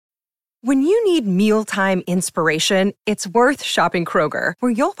When you need mealtime inspiration, it's worth shopping Kroger,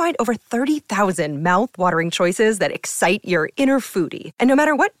 where you'll find over 30,000 mouth-watering choices that excite your inner foodie. And no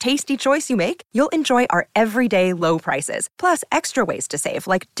matter what tasty choice you make, you'll enjoy our everyday low prices, plus extra ways to save,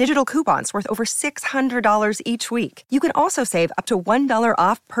 like digital coupons worth over $600 each week. You can also save up to $1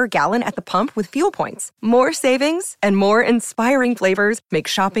 off per gallon at the pump with fuel points. More savings and more inspiring flavors make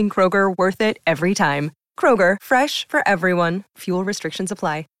shopping Kroger worth it every time. Kroger, fresh for everyone. Fuel restrictions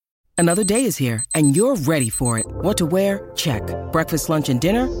apply. Another day is here, and you're ready for it. What to wear? Check. Breakfast, lunch, and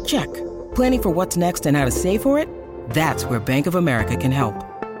dinner? Check. Planning for what's next and how to save for it? That's where Bank of America can help.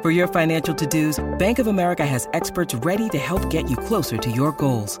 For your financial to-dos, Bank of America has experts ready to help get you closer to your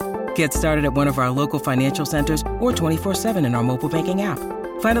goals. Get started at one of our local financial centers or 24/7 in our mobile banking app.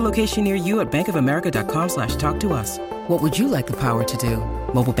 Find a location near you at bankofamerica.com/talktous. What would you like the power to do?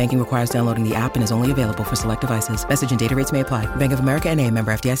 Mobile banking requires downloading the app and is only available for select devices. Message and data rates may apply. Bank of America N.A.,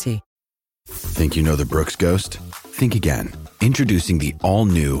 member FDIC. Think you know the Brooks Ghost? Think again. Introducing the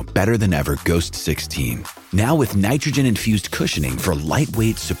all-new, better-than-ever Ghost 16. Now with nitrogen-infused cushioning for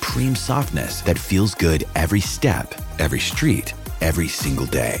lightweight, supreme softness that feels good every step, every street, every single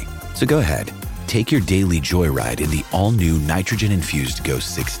day. So go ahead, take your daily joyride in the all-new nitrogen-infused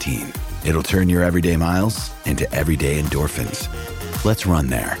Ghost 16. It'll turn your everyday miles into everyday endorphins. Let's run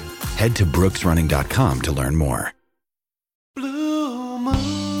there. Head to brooksrunning.com to learn more. Blue moon,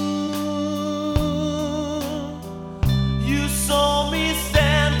 you saw me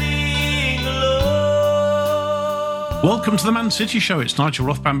standing alone. Welcome to the Man City Show. It's Nigel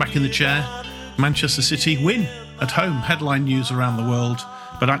Rothband back in the chair. Manchester City win at home. Headline news around the world.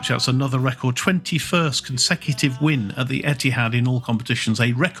 But actually, that's another record. 21st consecutive win at the Etihad in all competitions.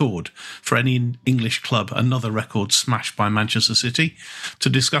 A record for any English club. Another record smashed by Manchester City.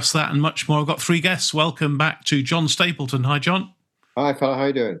 To discuss that and much more, I've got three guests. Welcome back to John Stapleton. Hi, John. Hi, fella. How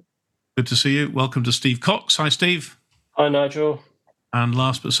you doing? Good to see you. Welcome to Steve Cox. Hi, Steve. Hi, Nigel. And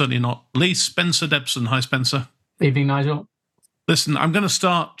last but certainly not least, Spencer Debson. Hi, Spencer. Evening, Nigel. Listen, I'm going to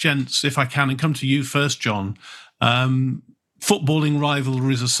start, gents, if I can, and come to you first, John. Footballing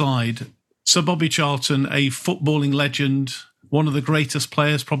rivalries aside, Sir Bobby Charlton, a footballing legend, one of the greatest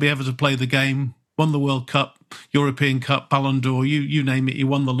players probably ever to play the game, won the World Cup, European Cup, Ballon d'Or, you name it, he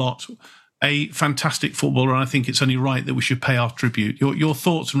won the lot. A fantastic footballer, and I think it's only right that we should pay our tribute. Your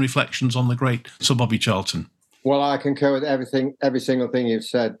thoughts and reflections on the great Sir Bobby Charlton? Well, I concur with every single thing you've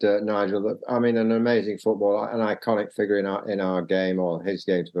said, Nigel. I mean, an amazing footballer, an iconic figure in our game, or his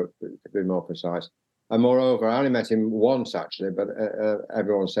game to be more precise. And moreover, I only met him once, actually, but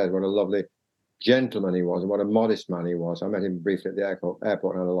everyone said what a lovely gentleman he was and what a modest man he was. I met him briefly at the airport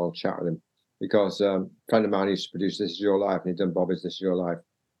and had a long chat with him because a friend of mine used to produce This Is Your Life, and he'd done Bobby's This Is Your Life.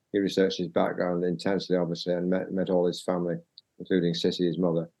 He researched his background intensely, obviously, and met all his family, including Sissy, his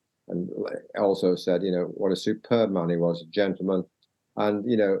mother, and also said, what a superb man he was, a gentleman, and,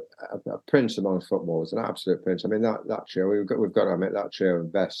 a prince among footballers, an absolute prince. I mean, that trio, we've got to admit that trio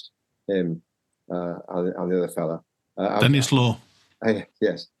of best, him, and the other fella. Dennis Law.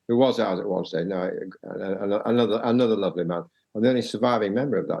 Yes, who was ours at one stage. No, another lovely man. I'm the only surviving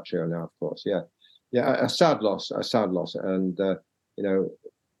member of that trio now, of course. Yeah, a sad loss, and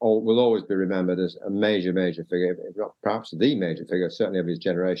will always be remembered as a major figure, if not perhaps the major figure, certainly of his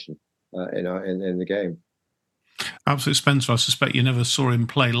generation in the game. Absolutely, Spencer. I suspect you never saw him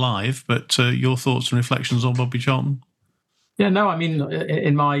play live, but your thoughts and reflections on Bobby Charlton? Yeah, no, I mean,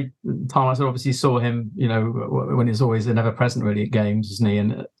 in my time, I obviously saw him, when he's always never present really at games, isn't he?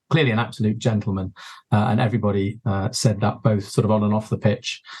 And clearly an absolute gentleman. And everybody said that both sort of on and off the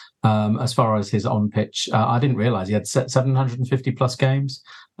pitch. As far as his on pitch, I didn't realise he had 750 plus games.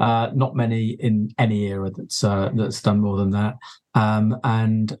 Not many in any era that's done more than that.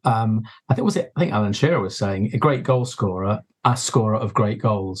 And I think Alan Shearer was saying a great goal scorer, a scorer of great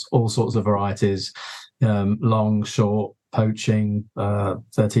goals, all sorts of varieties, long, short, poaching,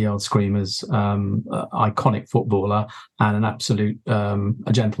 30-yard screamers, iconic footballer, and an absolute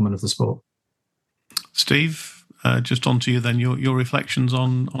a gentleman of the sport. Steve, just on to you then, your reflections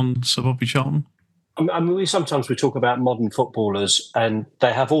on Sir Bobby Charlton. I mean, we talk about modern footballers, and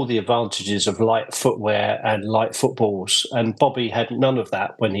they have all the advantages of light footwear and light footballs. And Bobby had none of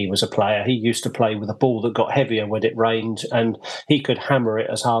that when he was a player. He used to play with a ball that got heavier when it rained, and he could hammer it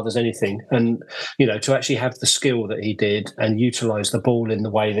as hard as anything. And, to actually have the skill that he did and utilise the ball in the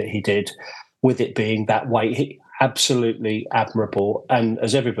way that he did, with it being that weight, absolutely admirable. And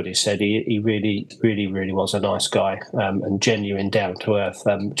as everybody said, he really, really, really was a nice guy, and genuine, down to earth.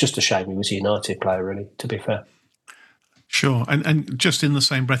 Just a shame he was a United player, really, to be fair. Sure. And just in the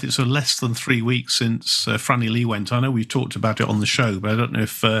same breath, it's less than 3 weeks since Franny Lee went. I know we've talked about it on the show, but I don't know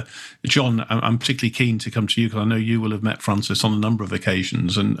if, John, I'm particularly keen to come to you because I know you will have met Francis on a number of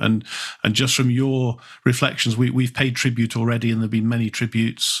occasions. And just from your reflections, we've paid tribute already, and there have been many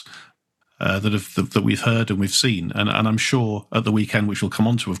tributes that we've heard and we've seen. And I'm sure at the weekend, which we'll come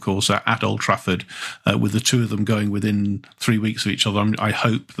on to, of course, at Old Trafford, with the two of them going within 3 weeks of each other, I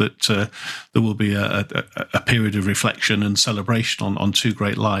hope that there will be a period of reflection and celebration on two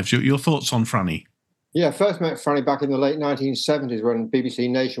great lives. Your thoughts on Franny? Yeah, first met Franny back in the late 1970s when BBC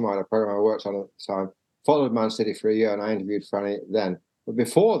Nationwide, a programme I worked on at the time, followed Man City for a year, and I interviewed Franny then. But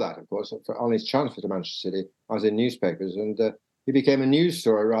before that, of course, on his transfer to Manchester City, I was in newspapers, and he became a news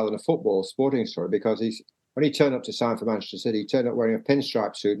story rather than a football sporting story because when he turned up to sign for Manchester City, he turned up wearing a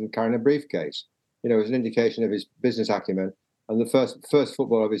pinstripe suit and carrying a briefcase. You know, it was an indication of his business acumen and the first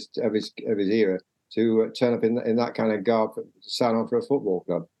footballer of his era to turn up in that kind of garb to sign on for a football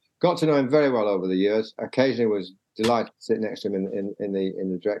club. Got to know him very well over the years. Occasionally was delighted to sit next to him in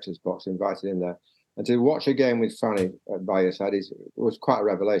the director's box, invited in there. And to watch a game with Franny by your side was quite a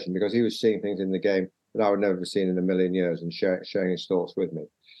revelation because he was seeing things in the game that I would never have seen in a million years and sharing his thoughts with me.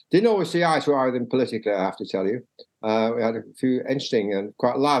 Didn't always see eye to eye with him politically, I have to tell you. We had a few interesting and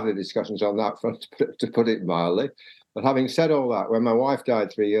quite lively discussions on that front, to put it mildly. But having said all that, when my wife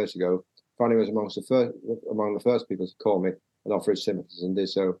died 3 years ago, Franny was among the first people to call me and offer his sympathies, and did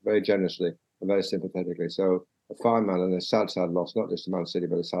so very generously and very sympathetically. So a fine man and a sad loss, not just to Man City,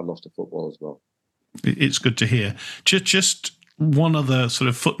 but a sad loss to football as well. It's good to hear. Just one other sort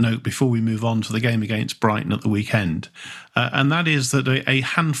of footnote before we move on to the game against Brighton at the weekend, and that is that a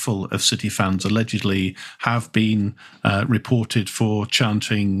handful of City fans allegedly have been reported for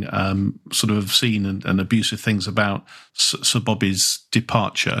chanting sort of obscene and abusive things about Sir Bobby's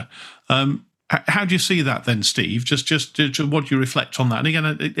departure. How do you see that then, Steve? Just what do you reflect on that? And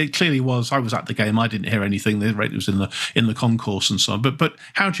again, it clearly was. I was at the game. I didn't hear anything. The radio was in the concourse and so on. But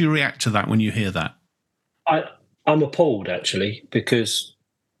how do you react to that when you hear that? I'm appalled, actually, because,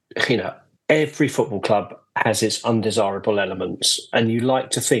 you know, every football club has its undesirable elements, and you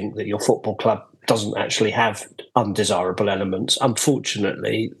like to think that your football club doesn't actually have undesirable elements.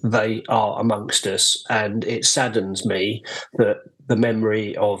 Unfortunately, they are amongst us, and it saddens me that the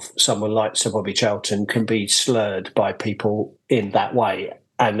memory of someone like Sir Bobby Charlton can be slurred by people in that way.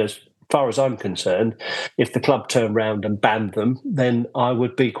 And as far as I'm concerned, if the club turned round and banned them, then I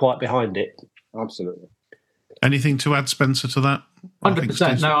would be quite behind it. Absolutely. Anything to add, Spencer, to that?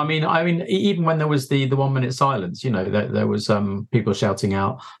 100%. No, I mean, even when there was the 1 minute silence, you know, there was people shouting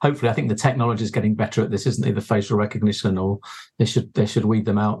out. Hopefully, I think the technology is getting better at this, isn't it? The facial recognition, or they should weed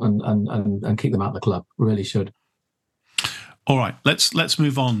them out and kick them out of the club. Really should. All right, let's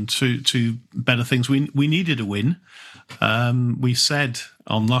move on to better things. We needed a win. We said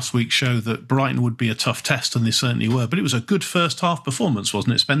on last week's show that Brighton would be a tough test, and they certainly were. But it was a good first half performance,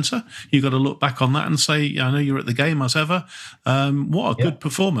 wasn't it, Spencer? You got to look back on that and say, I know you're at the game as ever. What a good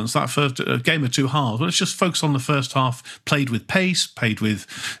performance, that first game of two halves. Well, let's just focus on the first half. Played with pace, played with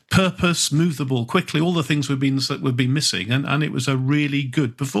purpose, moved the ball quickly, all the things we've been missing. And it was a really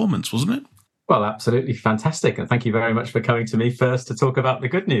good performance, wasn't it? Well, absolutely fantastic. And thank you very much for coming to me first to talk about the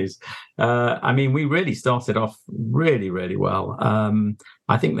good news. I mean, we really started off really, really well.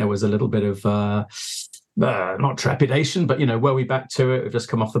 I think there was a little bit of, not trepidation, but, you know, were we back to it? We've just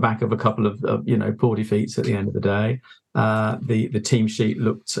come off the back of a couple of poor defeats at the end of the day. The team sheet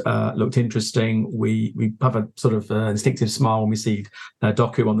looked interesting. We have a sort of instinctive smile when we see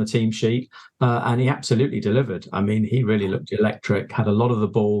Doku on the team sheet. And he absolutely delivered. I mean, he really looked electric, had a lot of the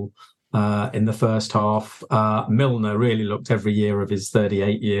ball in the first half. Milner really looked every year of his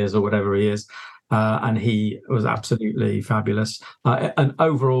 38 years or whatever he is, and he was absolutely fabulous. And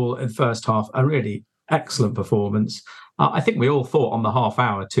overall, in the first half, a really excellent performance. I think we all thought on the half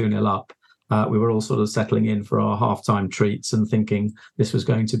hour, 2-0 up, we were all sort of settling in for our half-time treats and thinking this was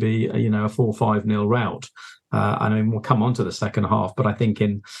going to be a 4-5-0 rout. I mean, we'll come on to the second half, but I think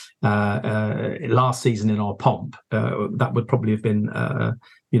in last season in our pomp, that would probably have been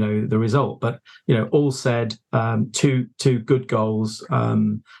the result. But all said, two good goals.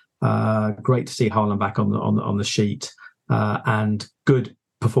 Great to see Haaland back on the sheet, and good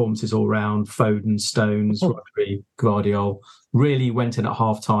performances all round. Foden, Stones, Rodri, Gvardiol really went in at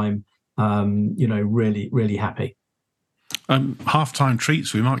half time. Really, really happy. Half-time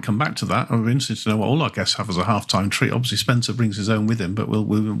treats, we might come back to that. I'm interested to know what all our guests have as a half-time treat. Obviously, Spencer brings his own with him, but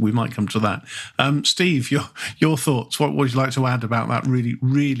we might come to that. Steve, your thoughts? What would you like to add about that really,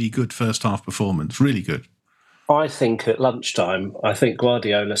 really good first-half performance? Really good. I think at lunchtime, I think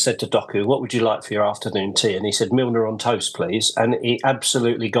Guardiola said to Doku, "What would you like for your afternoon tea?" And he said, "Milner on toast, please." And he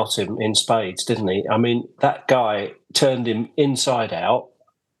absolutely got him in spades, didn't he? I mean, that guy turned him inside out.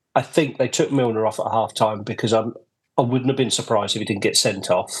 I think they took Milner off at half-time because I wouldn't have been surprised if he didn't get sent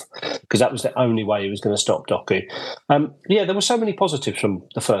off, because that was the only way he was going to stop Doku. There were so many positives from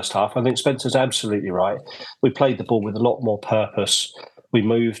the first half. I think Spencer's absolutely right. We played the ball with a lot more purpose. We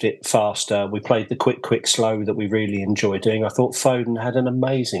moved it faster. We played the quick, slow that we really enjoy doing. I thought Foden had an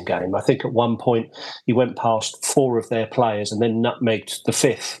amazing game. I think at one point he went past 4 of their players and then nutmegged the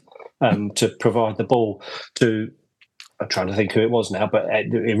 5th to provide the ball to... I'm trying to think who it was now, but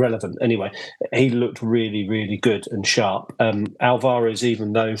irrelevant. Anyway, he looked really, really good and sharp. Alvarez,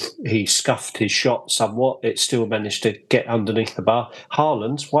 even though he scuffed his shot somewhat, it still managed to get underneath the bar.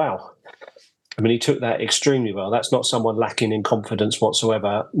 Haaland, wow. I mean, he took that extremely well. That's not someone lacking in confidence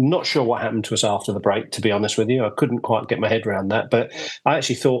whatsoever. Not sure what happened to us after the break, to be honest with you. I couldn't quite get my head around that. But I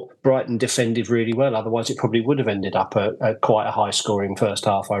actually thought Brighton defended really well. Otherwise, it probably would have ended up at quite a high-scoring first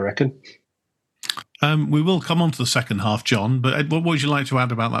half, I reckon. We will come on to the second half, John, but what would you like to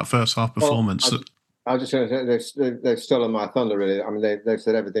add about that first half performance? Well, I was just going to say they've stolen my thunder, really. I mean, they've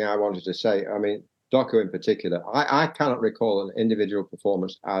said everything I wanted to say. I mean, Doku in particular, I cannot recall an individual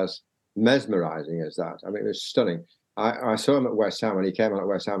performance as mesmerising as that. I mean, it was stunning. I saw him at West Ham when he came on at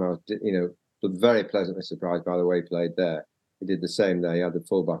West Ham. I was, very pleasantly surprised by the way he played there. He did the same there. He had the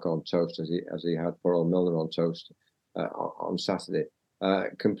fullback on toast as he had poor old Milner on toast on Saturday.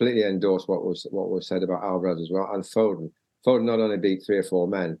 Completely endorsed what was said about Alvarez as well, and Foden. Foden not only beat 3 or 4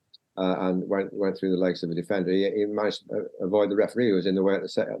 men and went through the legs of a defender. He managed to avoid the referee who was in the way at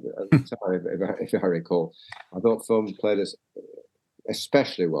the time, if I recall. I thought Foden played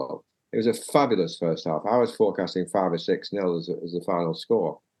especially well. It was a fabulous first half. I was forecasting 5 or 6-0 as the final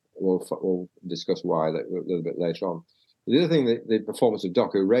score. We'll discuss why a little bit later on. The other thing that the performance of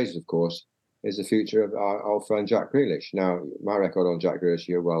Doku raises, of course, is the future of our old friend Jack Grealish. Now, my record on Jack Grealish,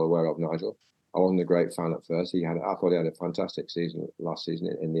 you're well aware of, Nigel. I wasn't a great fan at first. I thought he had a fantastic season last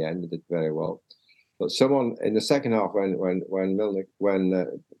season. In the end, he did very well. But someone in the second half, when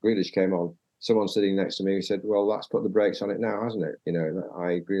Grealish came on, someone sitting next to me said, "Well, that's put the brakes on it now, hasn't it?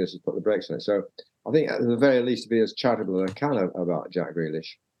 Grealish has put the brakes on it." So I think at the very least to be as charitable as I can about Jack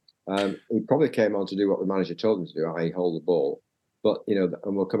Grealish. He probably came on to do what the manager told him to do, i.e. hold the ball. But,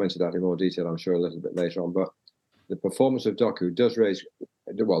 and we'll come into that in more detail, I'm sure, a little bit later on. But the performance of Doku does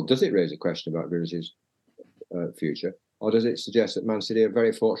it raise a question about Grealish's future? Or does it suggest that Man City are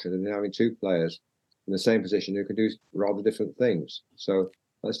very fortunate in having 2 players in the same position who can do rather different things? So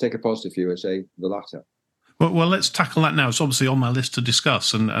let's take a positive view and say the latter. Well, let's tackle that now. It's obviously on my list to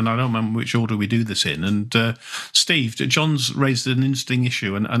discuss, and I don't remember which order we do this in. And Steve, John's raised an interesting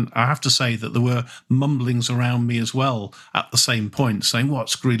issue, and I have to say that there were mumblings around me as well at the same point, saying,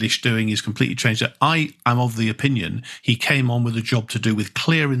 "What's Grealish doing? He's completely changed it." I am of the opinion he came on with a job to do with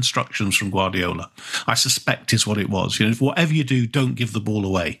clear instructions from Guardiola. I suspect is what it was. Whatever you do, don't give the ball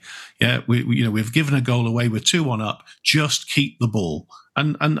away. Yeah, we've given a goal away. We're 2-1 up. Just keep the ball.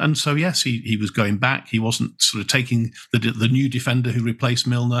 And so, yes, he was going back. He wasn't sort of taking the new defender who replaced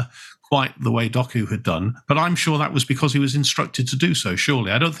Milner quite the way Doku had done. But I'm sure that was because he was instructed to do so,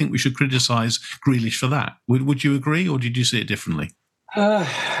 surely. I don't think we should criticise Grealish for that. Would you agree, or did you see it differently?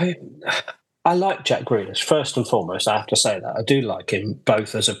 I like Jack Grealish, first and foremost. I have to say that. I do like him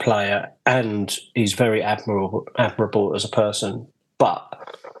both as a player and he's very admirable as a person. But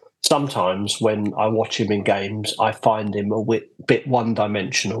sometimes when I watch him in games, I find him a bit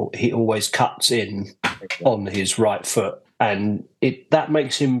one-dimensional. He always cuts in on his right foot, and that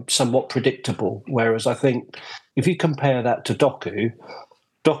makes him somewhat predictable. Whereas I think if you compare that to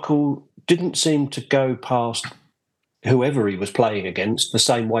Doku didn't seem to go past whoever he was playing against the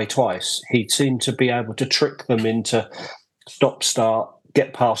same way twice. He seemed to be able to trick them into stop-start,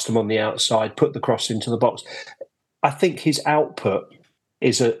 get past them on the outside, put the cross into the box. I think his output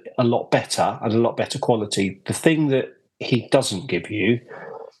is a lot better and a lot better quality. The thing that he doesn't give you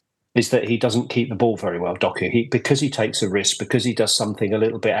is that he doesn't keep the ball very well, Doku. Because he takes a risk, because he does something a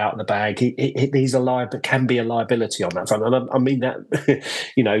little bit out of the bag, he's can be a liability on that front. And I mean that,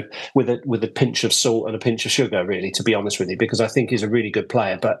 with a pinch of salt and a pinch of sugar, really, to be honest with you, because I think he's a really good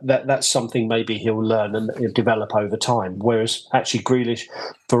player. But that's something maybe he'll learn and he'll develop over time. Whereas actually Grealish,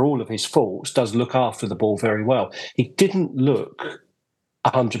 for all of his faults, does look after the ball very well. He didn't look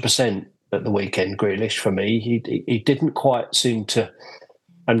 100% at the weekend, Grealish, for me. He didn't quite seem to,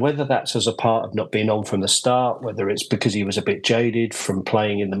 and whether that's as a part of not being on from the start, whether it's because he was a bit jaded from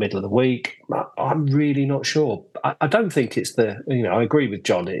playing in the middle of the week, I'm really not sure. I don't think it's I agree with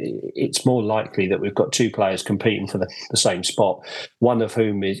John. It's more likely that we've got two players competing for the same spot, one of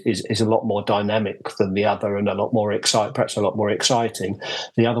whom is a lot more dynamic than the other and perhaps a lot more exciting.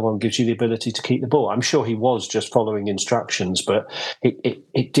 The other one gives you the ability to keep the ball. I'm sure he was just following instructions, but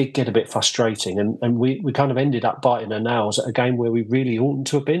it did get a bit frustrating. And we kind of ended up biting our nails at a game where we really oughtn't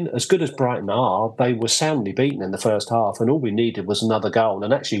to have been. As good as Brighton are, they were soundly beaten in the first half, and all we needed was another goal.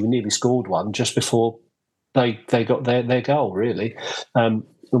 And actually, we nearly scored one just before they got their goal, really. And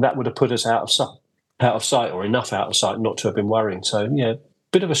that would have put us out of sight, or enough out of sight not to have been worrying. So, yeah,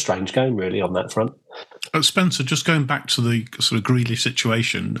 bit of a strange game, really, on that front. Spencer, just going back to the sort of Grealish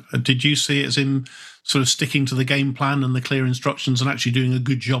situation, did you see it as him sort of sticking to the game plan and the clear instructions and actually doing a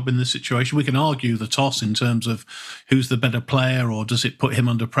good job in this situation? We can argue the toss in terms of who's the better player, or does it put him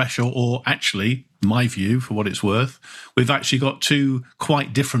under pressure, or actually, my view, for what it's worth, we've actually got two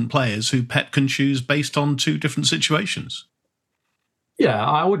quite different players who Pep can choose based on two different situations. Yeah,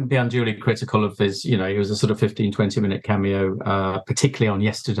 I wouldn't be unduly critical of his, he was a sort of 15, 20-minute cameo, particularly on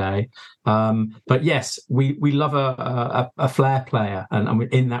yesterday. But yes, we love a flair player. And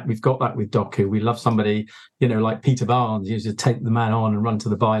in that, we've got that with Doku. We love somebody, like Peter Barnes, who used to take the man on and run to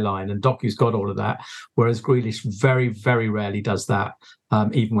the byline. And Doku's got all of that. Whereas Grealish very, very rarely does that.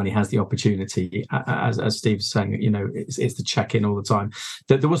 Even when he has the opportunity, as Steve's saying, it's the check-in all the time.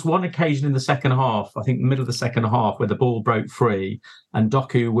 There was one occasion in the second half, I think the middle of the second half, where the ball broke free and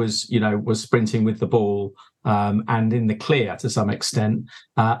Doku was sprinting with the ball and in the clear to some extent.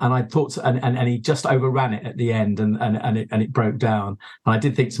 And I thought, and he just overran it at the end and it broke down. And I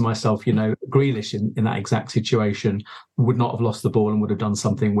did think to myself, Grealish in that exact situation would not have lost the ball and would have done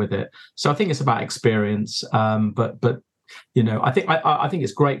something with it. So I think it's about experience, but I think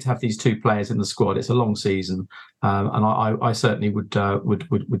it's great to have these two players in the squad. It's a long season, and I certainly would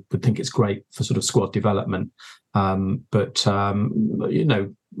think it's great for sort of squad development. But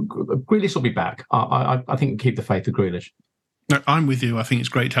Grealish will be back. I think keep the faith of Grealish. No, I'm with you. I think it's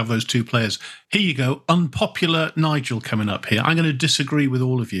great to have those two players. Here you go. Unpopular Nigel coming up here. I'm going to disagree with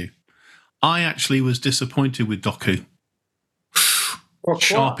all of you. I actually was disappointed with Doku.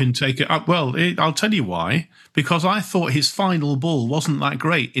 Sharp intake. I'll tell you why. Because I thought his final ball wasn't that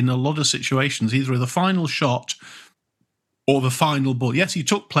great in a lot of situations, either the final shot or the final ball. Yes, he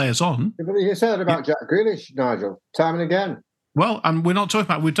took players on. But you said that about Jack Grealish, Nigel, time and again. Well, and we're not talking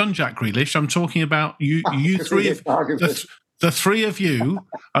about, we've done Jack Grealish. I'm talking about you three. The three of you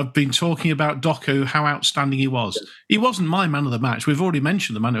have been talking about Doku, how outstanding he was. He wasn't my man of the match. We've already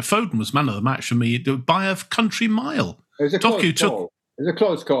mentioned the man. Foden was man of the match for me by a country mile. It was a close call. It was a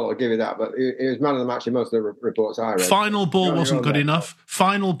close call, I'll give you that, but he was man of the match in most of the reports I read. Final ball wasn't good enough.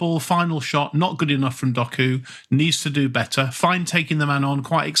 Final ball, final shot, not good enough from Doku. Needs to do better. Fine taking the man on,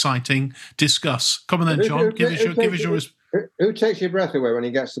 quite exciting. Discuss. Come on then, John. Give us your... Who takes your breath away when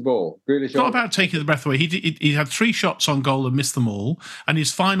he gets the ball? It's not about taking the breath away. He had 3 shots on goal and missed them all, and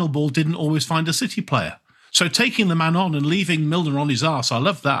his final ball didn't always find a City player. So taking the man on and leaving Milner on his arse, I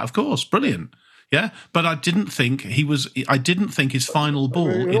love that, of course. Brilliant. Yeah, but I didn't think his final ball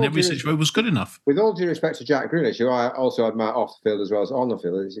in every situation was good enough. With all due respect to Jack Grealish, who I also admire off the field as well as on the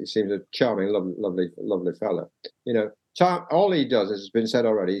field, he seems a charming, lovely fella. All he does, as has been said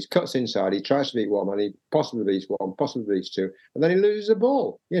already, he cuts inside, he tries to beat one man, he possibly beats one, possibly beats two, and then he loses the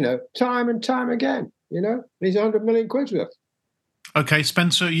ball. Time and time again. And he's 100 million quid's worth. Okay,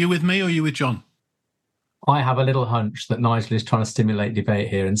 Spencer, are you with me or are you with John? I have a little hunch that Nigel is trying to stimulate debate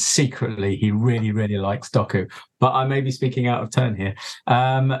here, and secretly he really, really likes Doku. But I may be speaking out of turn here.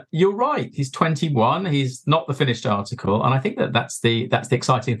 You're right. He's 21. He's not the finished article, and I think that's the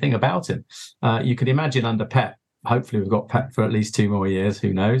exciting thing about him. You could imagine under Pep. Hopefully we've got Pep for at least 2 more years,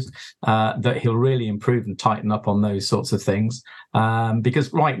 who knows, that he'll really improve and tighten up on those sorts of things.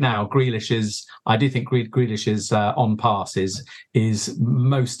 Because right now, I do think Grealish's on passes is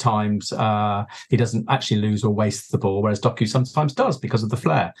most times he doesn't actually lose or waste the ball, whereas Doku sometimes does because of the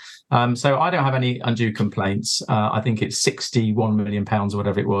flair. So I don't have any undue complaints. I think it's £61 million or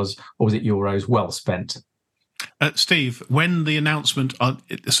whatever it was, or was it euros, well spent. Steve, when the announcement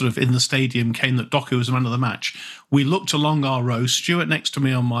sort of in the stadium came that Doku was the man of the match, we looked along our row, Stuart next to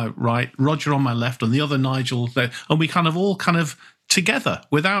me on my right, Roger on my left, and the other Nigel there, and we all together,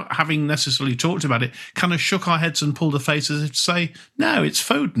 without having necessarily talked about it, kind of shook our heads and pulled a face as if to say, no, it's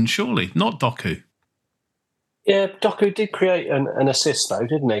Foden, surely, not Doku. Yeah, Doku did create an assist, though,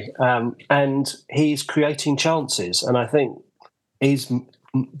 didn't he? And he's creating chances, and I think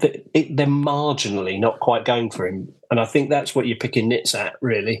they're marginally not quite going for him. And I think that's what you're picking nits at,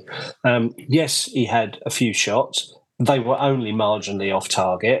 really. Yes, he had a few shots. They were only marginally off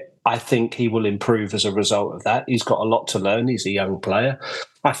target. I think he will improve as a result of that. He's got a lot to learn. He's a young player.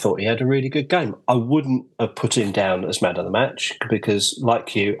 I thought he had a really good game. I wouldn't have put him down as man of the match because,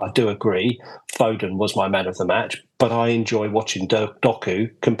 like you, I do agree, Foden was my man of the match, but I enjoy watching Doku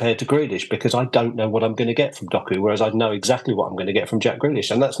compared to Grealish because I don't know what I'm going to get from Doku, whereas I know exactly what I'm going to get from Jack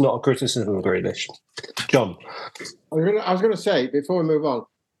Grealish, and that's not a criticism of Grealish. John? I was going to say, before we move on,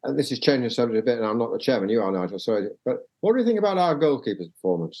 and this is changing the subject a bit, and I'm not the chairman, you are, Nigel, sorry, but what do you think about our goalkeeper's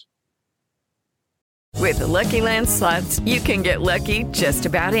performance? With the Lucky Land Slots, you can get lucky just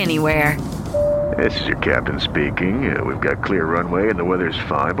about anywhere. This is your captain speaking. We've got clear runway and the weather's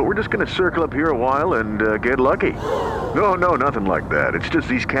fine, but we're just going to circle up here a while and get lucky. No, nothing like that. It's just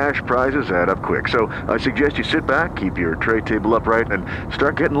these cash prizes add up quick. So I suggest you sit back, keep your tray table upright, and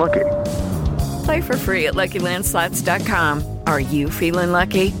start getting lucky. Play for free at LuckyLandSlots.com. Are you feeling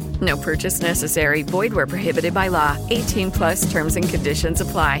lucky? No purchase necessary. Void where prohibited by law. 18+ terms and conditions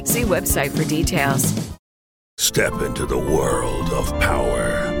apply. See website for details. Step into the world of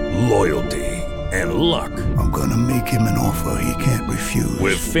power, loyalty, and luck. I'm gonna make him an offer he can't refuse.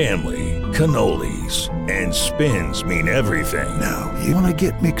 With family, cannolis, and spins mean everything. Now, you wanna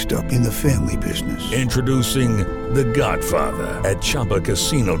get mixed up in the family business. Introducing The Godfather at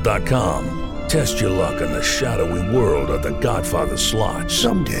ChumbaCasino.com. Test your luck in the shadowy world of The Godfather slot.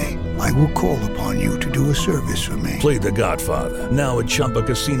 Someday, I will call upon you to do a service for me. Play The Godfather, now at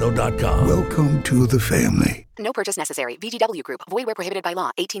ChumbaCasino.com. Welcome to the family. No purchase necessary. VGW Group. Void where prohibited by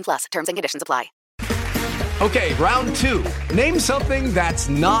law. 18+. Terms and conditions apply. Okay, round two. Name something that's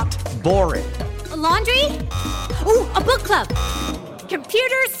not boring. A laundry? Ooh, a book club.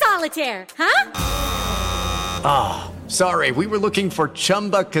 Computer solitaire, huh? Ah, sorry. We were looking for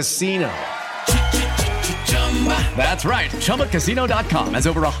Chumba Casino. That's right. ChumbaCasino.com has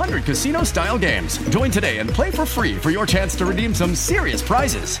over 100 casino-style games. Join today and play for free for your chance to redeem some serious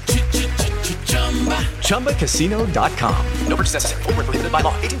prizes. ChumbaCasino.com. No purchase necessary. Void where prohibited by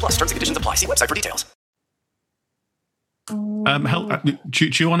law. 18+. Terms and conditions apply. See website for details. Do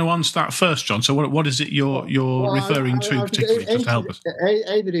you want to answer that first, John? So what is it you're referring to particularly, just to help us?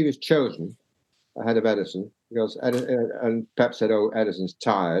 That he was chosen ahead of Ederson because and Pep said, "Oh, Ederson's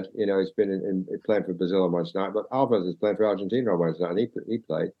tired. You know, he's been playing for Brazil on Wednesday night, but Alvarez is playing for Argentina on Wednesday night, and he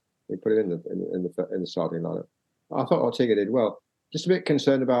played. He put him in the starting lineup. I thought Ortega did well. Just a bit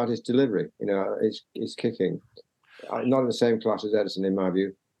concerned about his delivery. You know, his kicking, not in the same class as Ederson in my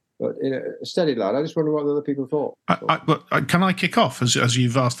view, but a steady lad. I just wonder what the other people thought. Can I kick off as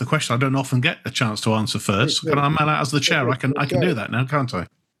you've asked the question? I don't often get a chance to answer first. Can I man out as the chair? I can do that now, can't I?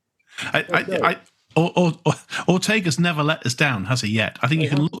 Ortega's never let us down, has he yet? I think you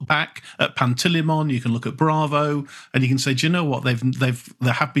can look back at Pantilimon, you can look at Bravo, and you can say, do you know what? There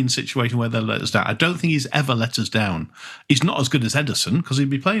have been situations where they've let us down. I don't think he's ever let us down. He's not as good as Ederson because he'd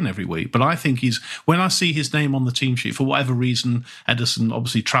be playing every week, but I think when I see his name on the team sheet, for whatever reason, Ederson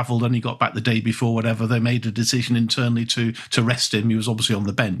obviously travelled and he got back the day before, whatever, they made a decision internally to rest him. He was obviously on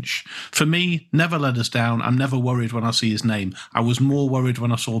the bench. For me, never let us down. I'm never worried when I see his name. I was more worried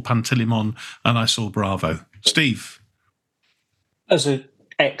when I saw Pantilimon and I saw Bravo. Steve, as an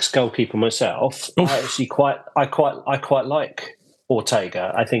ex-goalkeeper myself, I quite like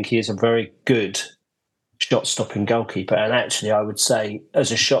Ortega. I think he is a very good shot-stopping goalkeeper, and actually, I would say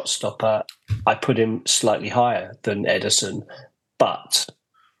as a shot stopper, I put him slightly higher than Ederson. But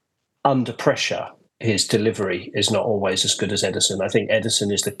under pressure, his delivery is not always as good as Ederson. I think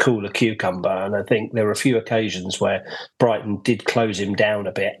Ederson is the cooler cucumber, and I think there were a few occasions where Brighton did close him down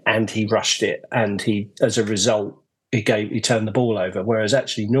a bit, and he rushed it, and as a result, he turned the ball over. Whereas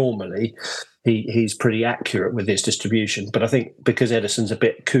actually, normally, he's pretty accurate with his distribution. But I think because Ederson's a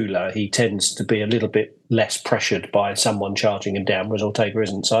bit cooler, he tends to be a little bit less pressured by someone charging him down, whereas Ortega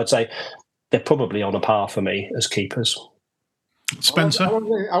isn't. So I'd say they're probably on a par for me as keepers. Spencer?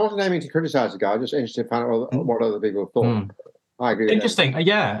 I wasn't aiming to criticise the guy. I'm just interested to find out what other people thought. I agree. Interesting.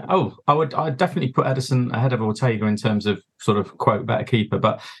 Yeah. I'd definitely put Ederson ahead of Ortega in terms of sort of quote better keeper,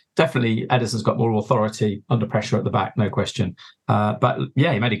 but definitely Ederson's got more authority under pressure at the back, no question. But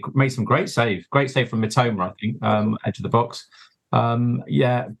yeah, he made some great save from Mitoma, I think, edge of the box.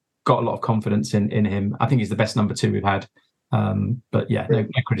 Yeah, got a lot of confidence in him. I think he's the best number 2 we've had. But yeah,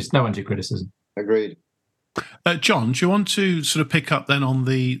 no undue criticism. Agreed. John, do you want to sort of pick up then on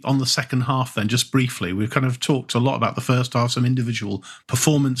the second half then, just briefly? We've kind of talked a lot about the first half, some individual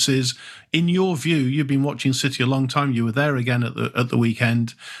performances. In your view, you've been watching City a long time. You were there again at the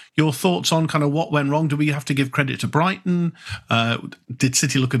weekend. Your thoughts on kind of what went wrong? Do we have to give credit to Brighton? Did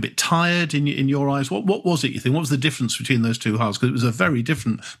City look a bit tired in your eyes? What was it, you think? What was the difference between those two halves? Because it was a very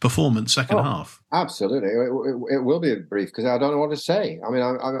different performance second half. Absolutely. It will be brief because I don't know what to say. I mean,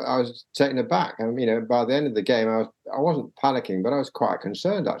 I was taken aback. And, by the end of the game, I wasn't panicking, but I was quite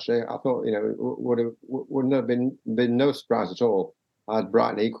concerned, actually. I thought, it wouldn't have been no surprise at all had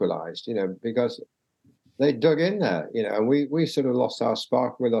Brighton equalised, because they dug in there, and we sort of lost our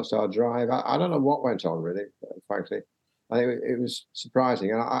spark, we lost our drive. I don't know what went on, really, frankly. I think it was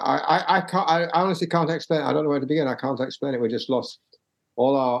surprising. And I honestly can't explain. I don't know where to begin. I can't explain it. We just lost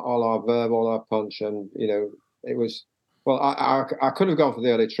all our verve, all our punch, and it was. Well, I could have gone for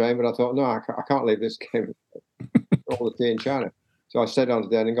the early train, but I thought no, I can't leave this game all the tea in China. So I stayed on to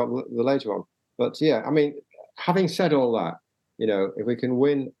the end and got the later one. But yeah, I mean, having said all that, if we can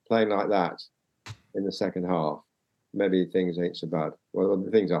win playing like that in the second half, maybe things ain't so bad. Well, the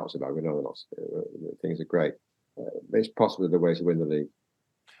things aren't so bad. We know they're not. Things are great. It's possibly the way to win the league.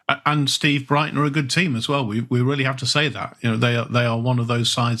 And Steve, Brighton are a good team as well. We really have to say that. They are one of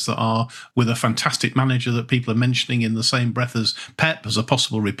those sides that are with a fantastic manager that people are mentioning in the same breath as Pep as a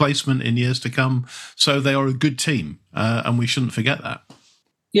possible replacement in years to come. So they are a good team, and we shouldn't forget that.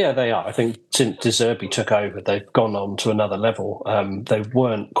 Yeah, they are. I think since De Zerbi took over, they've gone on to another level. They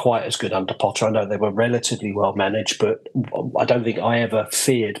weren't quite as good under Potter. I know they were relatively well managed, but I don't think I ever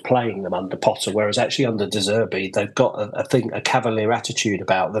feared playing them under Potter. Whereas actually under De Zerbi, they've got a cavalier attitude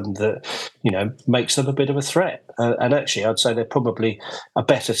about them that makes them a bit of a threat. And actually, I'd say they're probably a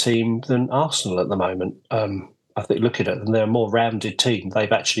better team than Arsenal at the moment. I think looking at them, they're a more rounded team.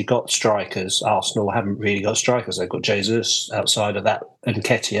 They've actually got strikers. Arsenal haven't really got strikers. They've got Jesus outside of that, and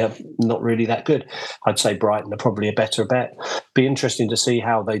Nketiah, not really that good. I'd say Brighton are probably a better bet. Be interesting to see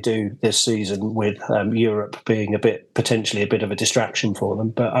how they do this season with Europe being potentially a bit of a distraction for them.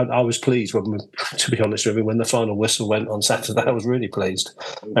 But I was pleased to be honest with you, when the final whistle went on Saturday. I was really pleased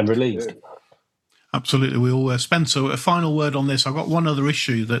and relieved. Absolutely, we all were. Spencer, a final word on this. I've got one other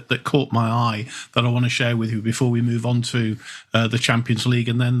issue that caught my eye that I want to share with you before we move on to the Champions League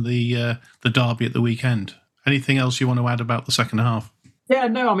and then the derby at the weekend. Anything else you want to add about the second half? Yeah,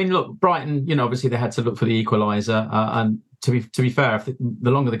 no, I mean, look, Brighton, obviously they had to look for the equaliser. And to be fair,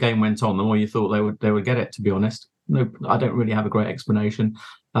 the longer the game went on, the more you thought they would get it, to be honest. No, I don't really have a great explanation.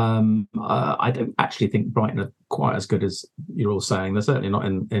 I don't actually think Brighton are quite as good as you're all saying. They're certainly not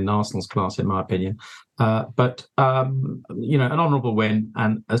in Arsenal's class, in my opinion. But an honourable win.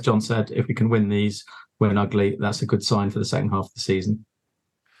 And as John said, if we can win ugly, that's a good sign for the second half of the season.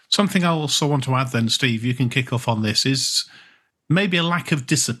 Something I also want to add then, Steve, you can kick off on this, is maybe a lack of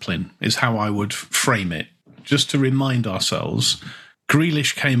discipline is how I would frame it. Just to remind ourselves,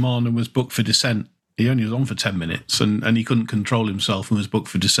 Grealish came on and was booked for dissent. He only was on for 10 minutes and he couldn't control himself and was booked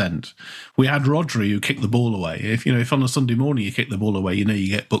for dissent. We had Rodri who kicked the ball away. If on a Sunday morning you kick the ball away, you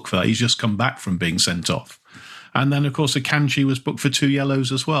get booked for that. He's just come back from being sent off. And then, of course, Akanji was booked for 2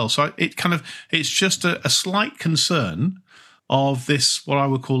 yellows as well. So it's just a slight concern of this, what I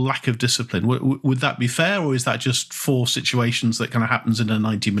would call lack of discipline. Would that be fair, or is that just 4 situations that kind of happens in a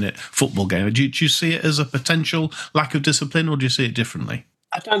 90-minute football game? Do you see it as a potential lack of discipline, or do you see it differently?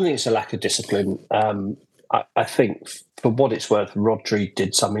 I don't think it's a lack of discipline. I think, for what it's worth, Rodri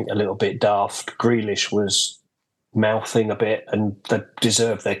did something a little bit daft. Grealish was mouthing a bit, and they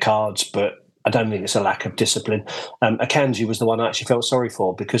deserved their cards, but I don't think it's a lack of discipline. Akanji was the one I actually felt sorry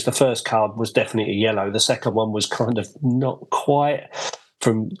for, because the first card was definitely a yellow. The second one was kind of not quite.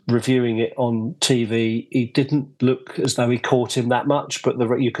 From reviewing it on TV, he didn't look as though he caught him that much, but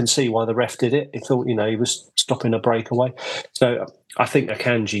you can see why the ref did it. He thought, he was stopping a breakaway. So I think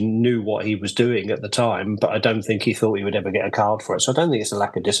Akanji knew what he was doing at the time, but I don't think he thought he would ever get a card for it. So I don't think it's a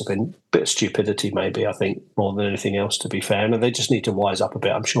lack of discipline. Bit of stupidity, maybe, I think, more than anything else, to be fair. And they just need to wise up a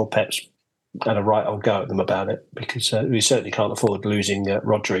bit. I'm sure Pep's had a right old go at them about it, because we certainly can't afford losing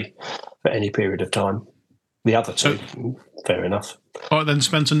Rodri for any period of time. The other two, fair enough. All right, then,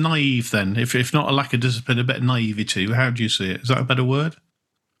 Spencer, naive then. If not a lack of discipline, a bit of naivety. How do you see it? Is that a better word?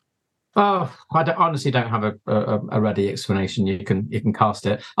 Oh, honestly don't have a ready explanation. You can cast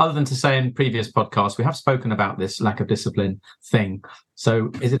it, other than to say in previous podcasts we have spoken about this lack of discipline thing.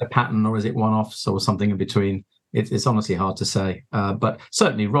 So is it a pattern, or is it one-offs, or something in between? It's honestly hard to say. But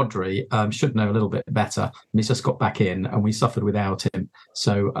certainly Rodri should know a little bit better. He's just got back in, and we suffered without him.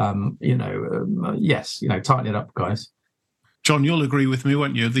 So yes, tighten it up, guys. John, you'll agree with me,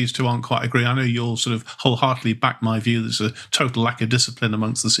 won't you? These two aren't quite agree. I know you'll sort of wholeheartedly back my view. There's a total lack of discipline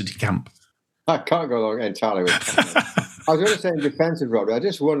amongst the City camp. I can't go along entirely with that. I was going to say in defence of Rodri, I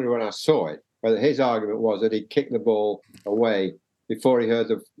just wondered when I saw it whether his argument was that he kicked the ball away before he heard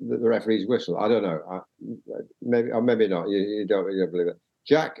the referee's whistle. I don't know. Maybe not. You don't believe it.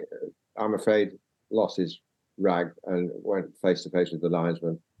 Jack, I'm afraid, lost his rag and went face to face with the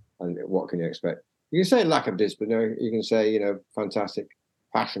linesman. And what can you expect? You can say lack of discipline. You can say, fantastic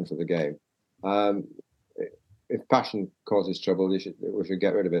passion for the game. If passion causes trouble, we should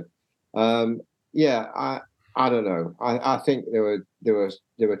get rid of it. I don't know. I think they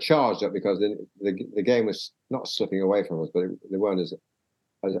were charged up because the game was not slipping away from us, but they weren't as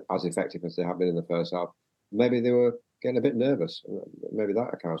effective as they have been in the first half. Maybe they were getting a bit nervous. Maybe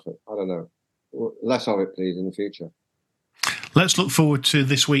that accounts for it. I don't know. Less of it, please, in the future. Let's look forward to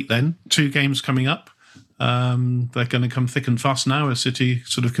this week then. 2 games coming up. They're going to come thick and fast now as City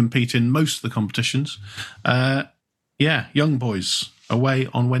sort of compete in most of the competitions. Young boys away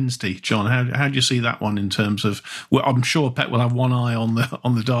on Wednesday. John, how do you see that one in terms of? Well, I'm sure Pep will have one eye on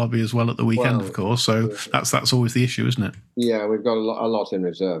the derby as well at the weekend, of course. So that's always the issue, isn't it? Yeah, we've got a lot in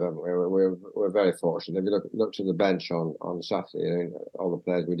reserve, haven't we? We're very fortunate. If you look to the bench on Saturday, all the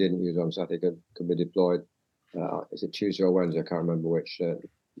players we didn't use on Saturday could be deployed. Is it Tuesday or Wednesday? I can't remember which.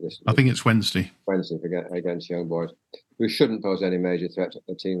 I think it's Wednesday. Wednesday against young boys, who shouldn't pose any major threat to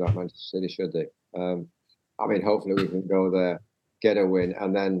a team like Manchester City, should they? Hopefully we can go there, get a win,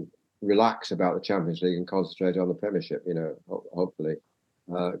 and then relax about the Champions League and concentrate on the Premiership. Hopefully.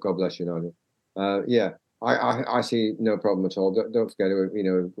 God bless you, Nigel. I see no problem at all. Don't forget,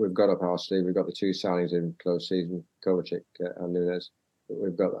 we've got up our sleeve. We've got the 2 signings in close season, Kovacic and Nunes.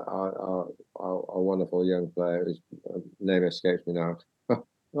 We've got our wonderful young player whose name escapes me now.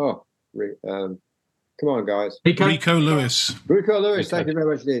 Come on, guys. Rico Lewis. Rico Lewis, thank you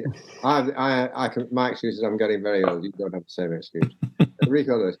very much indeed. My excuse is I'm getting very old. You don't have the same excuse.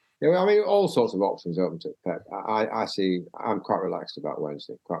 Rico Lewis. All sorts of options open to Pep. I'm quite relaxed about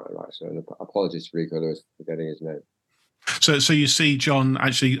Wednesday, quite relaxed. And apologies to Rico Lewis for getting his name. So you see, John,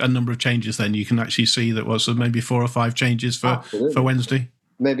 actually a number of changes then. You can actually see that was maybe 4 or 5 changes for Wednesday.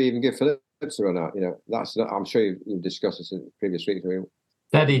 Maybe even give Phillips a run out. I'm sure you've discussed this in previous weeks.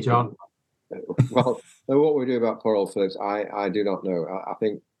 Steady, John. Well, what we do about poor old Phillips, I do not know. I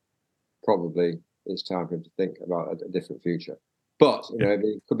think probably it's time for him to think about a different future. But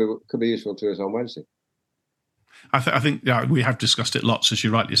it could be useful to us on Wednesday. I think we have discussed it lots, as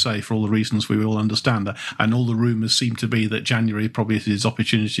you rightly say, for all the reasons we all understand that, and all the rumours seem to be that January probably is his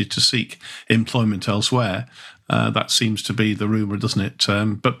opportunity to seek employment elsewhere. That seems to be the rumour, doesn't it?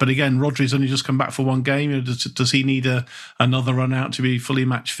 But again, Rodri's only just come back for 1 game. Does he need another run out to be fully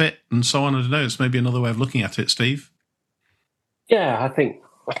match fit and so on? I don't know. It's maybe another way of looking at it, Steve. Yeah, I think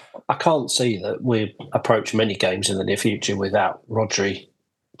I can't see that we approach many games in the near future without Rodri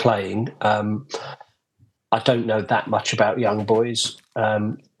playing. I don't know that much about young boys.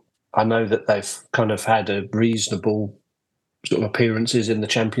 I know that they've kind of had a reasonable sort of appearances in the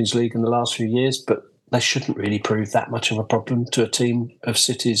Champions League in the last few years, but they shouldn't really prove that much of a problem to a team of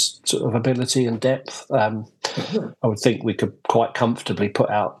City's sort of ability and depth. I would think we could quite comfortably put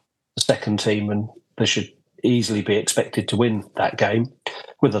out the second team and they should easily be expected to win that game.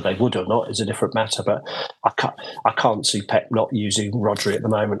 Whether they would or not is a different matter, but I can't see Pep not using Rodri at the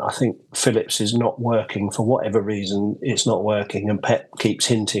moment. I think Phillips is not working for whatever reason. It's not working, and Pep keeps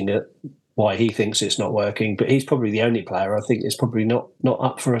hinting at why he thinks it's not working. But he's probably the only player I think is probably not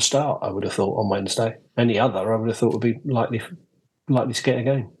up for a start. I would have thought on Wednesday. Any other, I would have thought would be likely to get a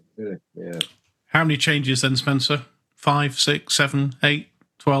game. Really? Yeah. How many changes then, Spencer? 5, 6, 7, 8,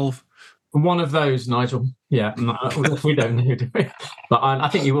 12? One of those, Nigel. Yeah, we don't know, do we? But I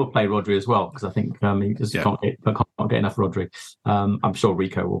think you will play Rodri as well, because I think he just can't get enough Rodri. I'm sure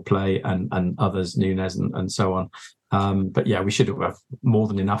Rico will play and others, Nunes and so on. But yeah, we should have more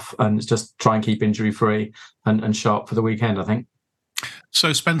than enough, and it's just try and keep injury free and sharp for the weekend, I think.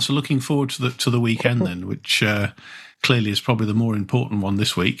 So Spencer, looking forward to the weekend then, which clearly is probably the more important one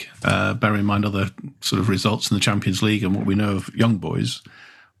this week. Bear in mind other sort of results in the Champions League and what we know of young boys.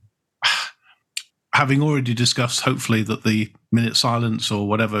 Having already discussed, hopefully, that the minute silence or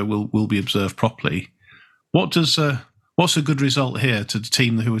whatever will be observed properly, what's a good result here to the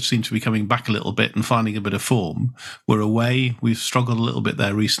team who seem to be coming back a little bit and finding a bit of form? We're away. We've struggled a little bit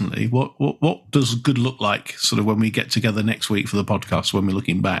there recently. What does good look like sort of when we get together next week for the podcast, when we're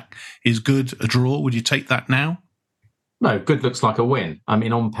looking back? Is good a draw? Would you take that now? No, good looks like a win. I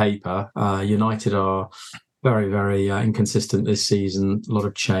mean, on paper, United are very, very inconsistent this season. A lot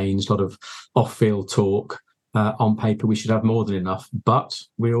of change, a lot of off-field talk. on paper, we should have more than enough. But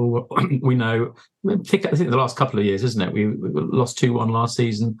we know, I think the last couple of years, isn't it? We lost 2-1 last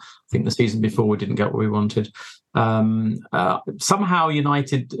season. I think the season before we didn't get what we wanted. Somehow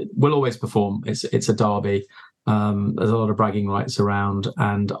United will always perform. It's a derby. There's a lot of bragging rights around,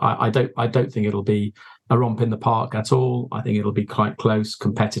 and I don't think it'll be a romp in the park at all. I think it'll be quite close,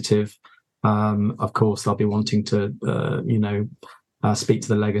 competitive. Of course, they'll be wanting to, speak to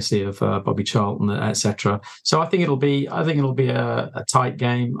the legacy of Bobby Charlton, etc. So I think it'll be a tight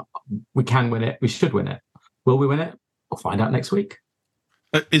game. We can win it. We should win it. Will we win it? We'll find out next week.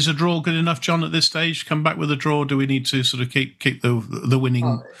 Is a draw good enough, John? At this stage, come back with a draw. Do we need to sort of keep the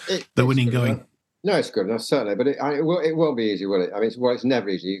winning going? No, it's good enough, certainly, but it won't be easy, will it? I mean, it's never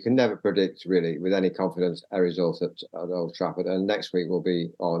easy. You can never predict, really, with any confidence, a result at Old Trafford. And next week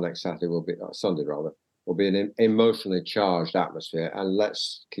next Saturday Sunday rather, will be an emotionally charged atmosphere. And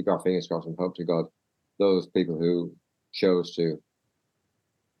let's keep our fingers crossed and hope to God those people who chose to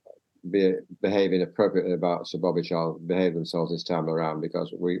behave inappropriately about Sir Bobby Charlton behave themselves this time around,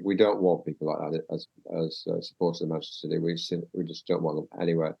 because we don't want people like that as supporters of Manchester City. We just don't want them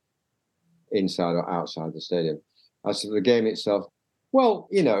anywhere inside or outside the stadium. As for the game itself, well,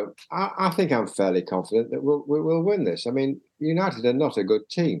 I think I'm fairly confident that we'll win this. I mean, United are not a good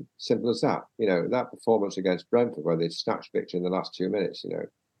team, simple as that. That performance against Brentford, where they snatched victory in the last 2 minutes,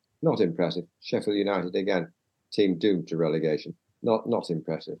 not impressive. Sheffield United again, team doomed to relegation, not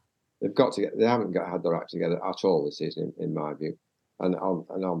impressive. They haven't had their act together at all this season, in my view, and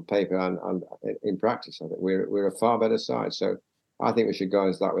on paper and in practice, I think we're a far better side. So I think we should go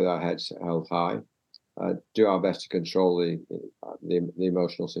into that with our heads held high, do our best to control the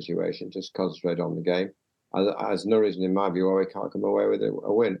emotional situation, just concentrate on the game. There's no reason, in my view, why we can't come away with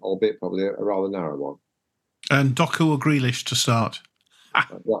a win, albeit probably a rather narrow one. And Doku or Grealish to start?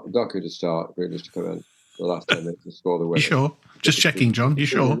 Doku to start, Grealish to come in the last 10 minutes and score the win. You sure? Just checking, John. You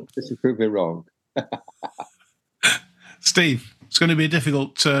sure? This has proved me wrong. Steve, it's going to be a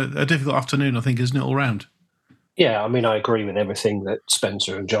difficult afternoon, I think, isn't it, all round? Yeah, I mean, I agree with everything that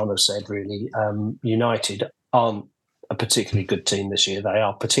Spencer and John have said, really. United aren't a particularly good team this year. They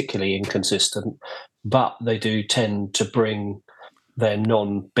are particularly inconsistent, but they do tend to bring their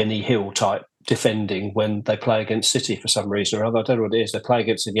non-Benny Hill type defending when they play against City for some reason or other. I don't know what it is. They play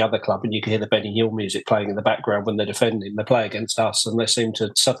against the other club and you can hear the Benny Hill music playing in the background when they're defending. They play against us and they seem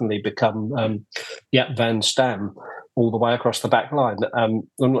to suddenly become Jaap van Stam all the way across the back line. I'm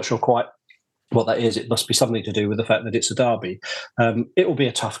not sure quite what that is. It must be something to do with the fact that it's a derby. It will be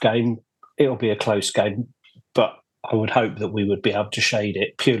a tough game. It will be a close game, but I would hope that we would be able to shade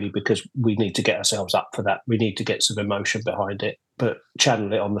it purely because we need to get ourselves up for that. We need to get some emotion behind it, but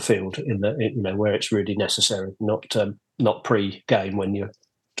channel it on the field where it's really necessary, not pre-game when you're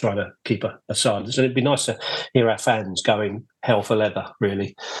trying to keep a silence. And it'd be nice to hear our fans going hell for leather,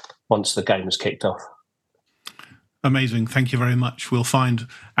 really, once the game is kicked off. Amazing. Thank you very much. We'll find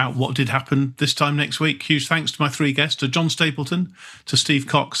out what did happen this time next week. Huge thanks to my three guests, to John Stapleton, to Steve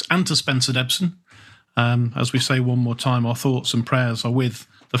Cox and to Spencer Debson. As we say one more time, our thoughts and prayers are with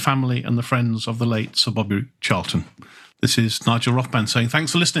the family and the friends of the late Sir Bobby Charlton. This is Nigel Rothband saying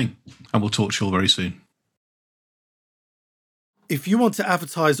thanks for listening, and we'll talk to you all very soon. If you want to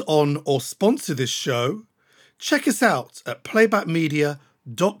advertise on or sponsor this show, check us out at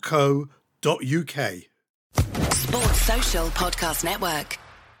playbackmedia.co.uk. Sports Social Podcast Network.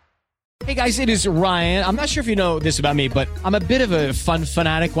 Hey guys, it is Ryan. I'm not sure if you know this about me, but I'm a bit of a fun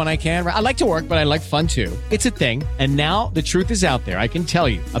fanatic when I can. I like to work, but I like fun too. It's a thing. And now the truth is out there. I can tell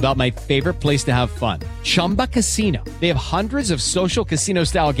you about my favorite place to have fun. Chumba Casino. They have hundreds of social casino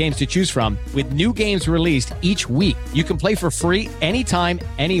style games to choose from with new games released each week. You can play for free anytime,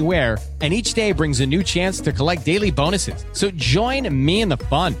 anywhere. And each day brings a new chance to collect daily bonuses. So join me in the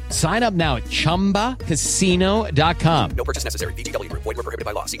fun. Sign up now at ChumbaCasino.com. No purchase necessary. VGW Group. Void where prohibited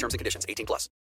by law. See terms and conditions. 18+.